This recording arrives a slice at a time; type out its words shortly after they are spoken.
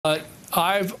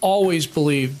I've always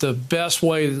believed the best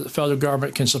way that the federal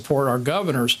government can support our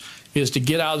governors is to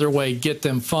get out of their way, get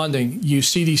them funding,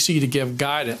 use CDC to give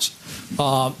guidance.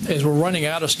 As we're running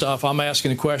out of stuff, I'm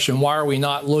asking the question, why are we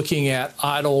not looking at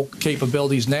idle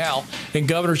capabilities now? And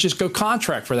governors just go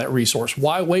contract for that resource.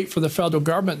 Why wait for the federal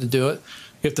government to do it?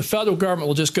 If the federal government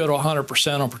will just go to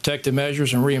 100% on protective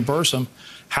measures and reimburse them,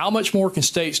 how much more can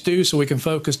states do so we can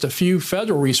focus the few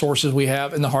federal resources we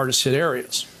have in the hardest hit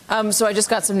areas? So I just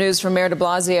got some news from Mayor de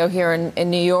Blasio here in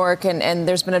New York, and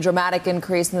there's been a dramatic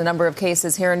increase in the number of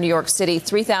cases here in New York City,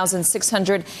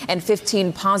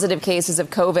 3,615 positive cases of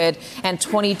COVID and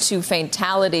 22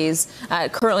 fatalities.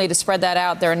 Currently, to spread that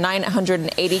out, there are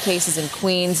 980 cases in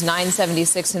Queens,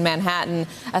 976 in Manhattan,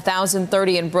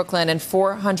 1,030 in Brooklyn, and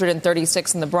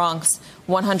 436 in the Bronx,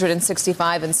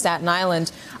 165 in Staten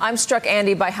Island. I'm struck,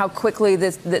 Andy, by how quickly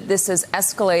this has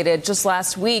escalated. Just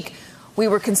last week, we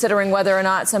were considering whether or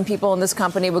not some people in this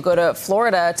company would go to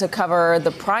Florida to cover the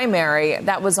primary.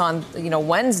 That was on,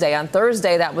 Wednesday. On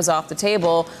Thursday, that was off the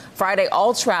table. Friday,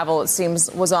 all travel, it seems,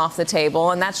 was off the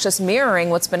table. And that's just mirroring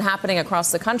what's been happening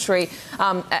across the country.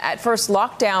 At first,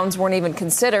 lockdowns weren't even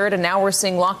considered, and now we're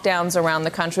seeing lockdowns around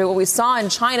the country. What we saw in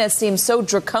China seems so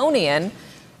draconian.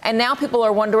 And now people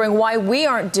are wondering why we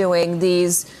aren't doing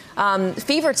these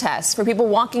fever tests for people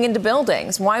walking into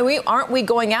buildings. Why aren't we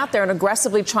going out there and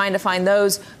aggressively trying to find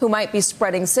those who might be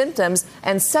spreading symptoms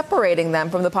and separating them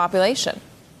from the population?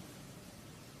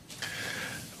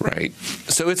 Right.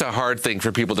 So it's a hard thing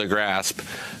for people to grasp.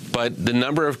 But the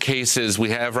number of cases we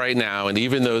have right now, and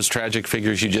even those tragic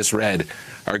figures you just read,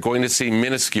 are going to seem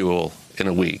minuscule in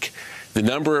a week. The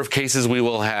number of cases we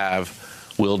will have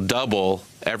will double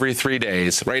every 3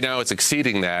 days. Right now, it's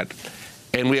exceeding that.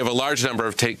 And we have a large number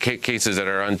of cases that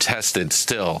are untested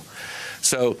still.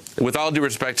 So with all due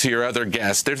respect to your other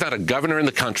guests, there's not a governor in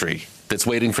the country that's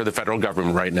waiting for the federal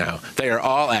government right now. They are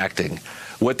all acting.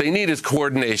 What they need is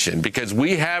coordination, because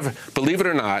we have, believe it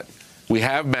or not, we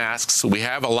have masks. We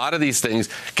have a lot of these things.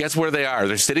 Guess where they are?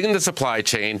 They're sitting in the supply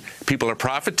chain. People are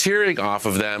profiteering off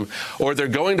of them, or they're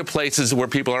going to places where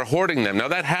people are hoarding them. Now,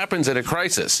 that happens in a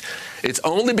crisis. It's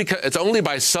only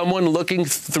by someone looking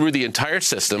through the entire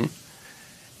system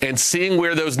and seeing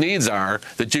where those needs are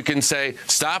that you can say,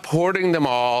 stop hoarding them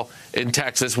all in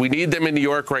Texas. We need them in New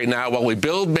York right now while we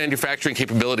build manufacturing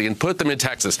capability and put them in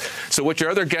Texas. So what your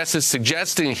other guest is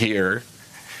suggesting here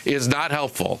is not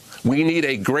helpful. We need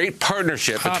a great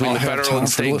partnership between the federal and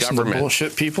state government.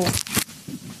 Bullshit people.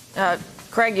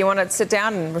 Craig, you want to sit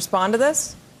down and respond to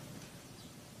this?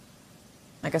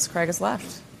 I guess Craig has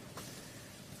left.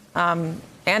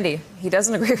 Andy, he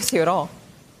doesn't agree with you at all.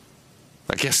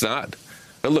 I guess not.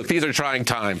 But look, these are trying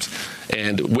times,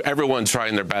 and everyone's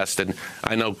trying their best. And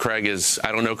I know Craig is,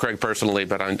 I don't know Craig personally,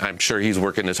 but I'm sure he's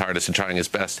working his hardest and trying his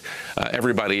best.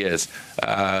 Everybody is.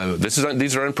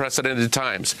 These are unprecedented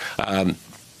times.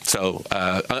 So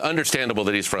understandable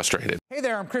that he's frustrated. Hey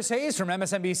there, I'm Chris Hayes from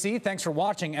MSNBC. Thanks for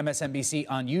watching MSNBC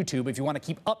on YouTube. If you want to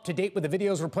keep up to date with the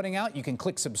videos we're putting out, you can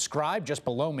click subscribe just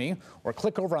below me, or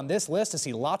click over on this list to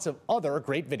see lots of other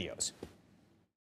great videos.